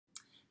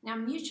Now,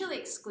 mutually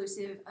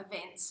exclusive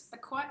events are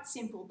quite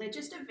simple. They're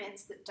just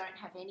events that don't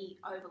have any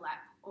overlap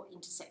or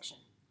intersection.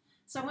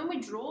 So when we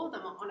draw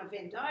them on a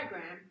Venn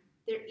diagram,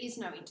 there is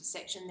no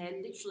intersection.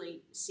 They're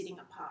literally sitting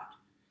apart.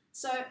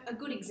 So a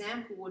good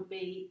example would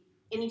be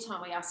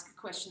anytime we ask a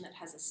question that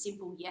has a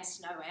simple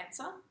yes-no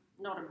answer,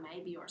 not a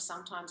maybe or a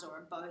sometimes or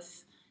a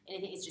both,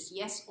 anything, it's just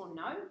yes or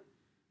no,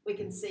 we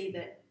can see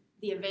that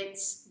the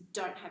events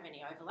don't have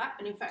any overlap.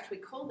 And in fact, we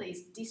call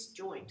these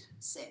disjoint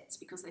sets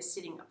because they're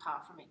sitting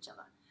apart from each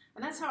other.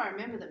 And that's how I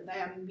remember them.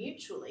 They are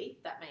mutually,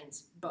 that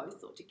means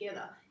both or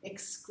together,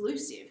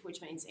 exclusive,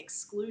 which means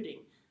excluding.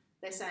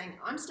 They're saying,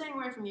 I'm staying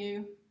away from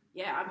you.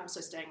 Yeah, I'm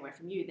also staying away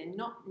from you. They're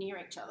not near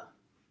each other.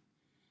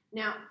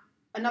 Now,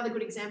 another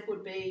good example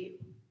would be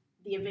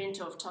the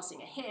event of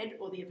tossing a head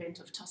or the event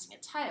of tossing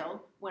a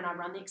tail when I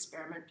run the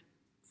experiment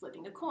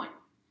flipping a coin.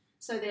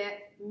 So they're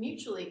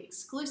mutually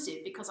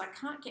exclusive because I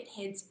can't get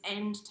heads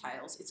and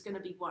tails. It's going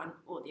to be one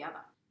or the other.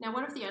 Now,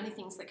 one of the only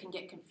things that can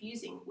get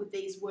confusing with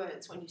these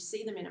words when you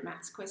see them in a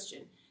maths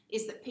question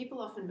is that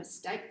people often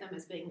mistake them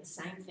as being the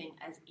same thing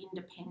as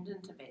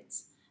independent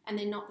events, and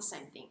they're not the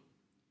same thing.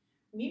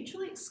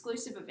 Mutually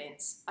exclusive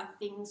events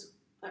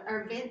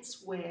are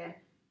events where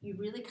you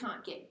really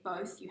can't get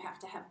both, you have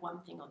to have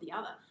one thing or the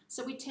other.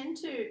 So we tend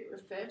to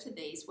refer to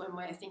these when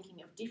we're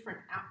thinking of different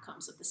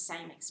outcomes of the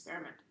same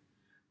experiment.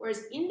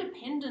 Whereas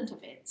independent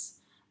events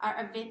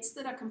are events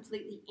that are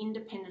completely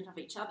independent of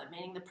each other,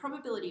 meaning the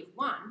probability of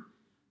one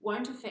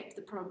won't affect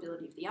the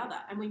probability of the other.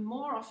 And we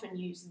more often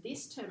use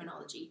this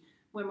terminology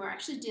when we're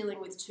actually dealing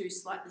with two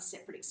slightly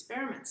separate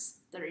experiments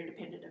that are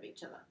independent of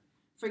each other.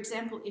 For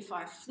example, if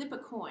I flip a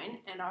coin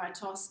and I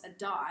toss a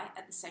die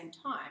at the same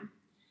time,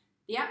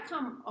 the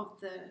outcome of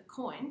the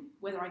coin,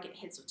 whether I get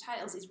heads or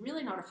tails, is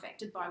really not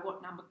affected by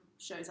what number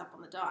shows up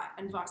on the die,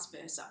 and vice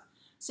versa.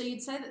 So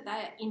you'd say that they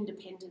are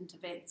independent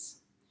events.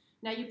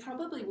 Now, you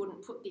probably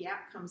wouldn't put the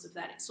outcomes of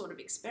that sort of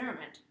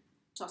experiment,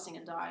 tossing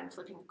a die and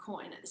flipping a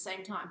coin at the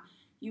same time,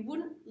 you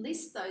wouldn't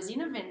list those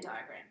in a Venn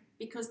diagram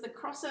because the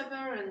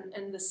crossover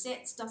and the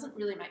sets doesn't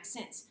really make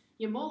sense.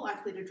 You're more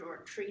likely to draw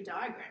a tree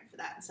diagram for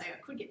that and say, I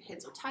could get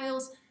heads or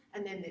tails,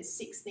 and then there's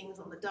 6 things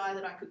on the die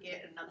that I could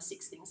get, and another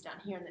 6 things down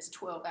here, and there's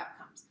 12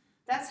 outcomes.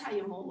 That's how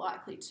you're more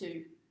likely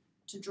to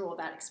draw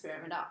that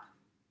experiment up.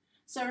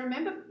 So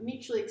remember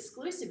mutually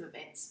exclusive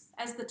events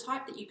as the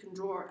type that you can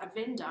draw a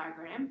Venn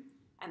diagram,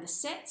 and the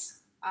sets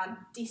are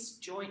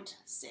disjoint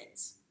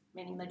sets,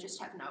 meaning they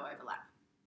just have no overlap.